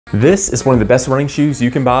This is one of the best running shoes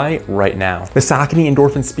you can buy right now. The Saucony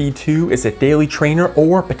Endorphin Speed 2 is a daily trainer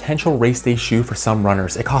or potential race day shoe for some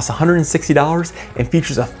runners. It costs $160 and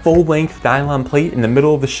features a full-length nylon plate in the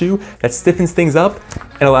middle of the shoe that stiffens things up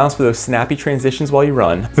and allows for those snappy transitions while you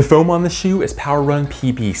run. The foam on the shoe is PWRRUN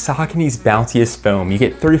PB, Saucony's bountiest foam. You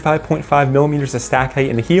get 35.5 millimeters of stack height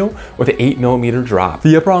in the heel with an 8 millimeter drop.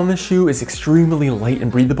 The upper on the shoe is extremely light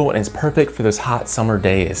and breathable and is perfect for those hot summer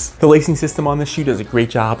days. The lacing system on the shoe does a great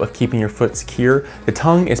job of keeping your foot secure. The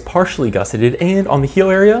tongue is partially gusseted, and on the heel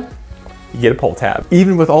area, you get a pull tab.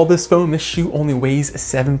 Even with all this foam, this shoe only weighs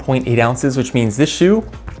 7.8 ounces, which means this shoe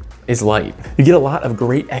is light. You get a lot of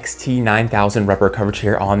great XT 9000 rubber coverage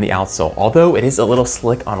here on the outsole, although it is a little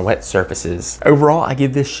slick on wet surfaces. Overall, I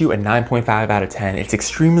give this shoe a 9.5 out of 10. It's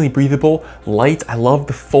extremely breathable, light. I love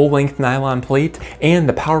the full-length nylon plate, and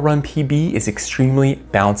the PWRRUN PB is extremely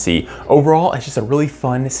bouncy. Overall, it's just a really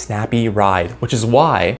fun, snappy ride, which is why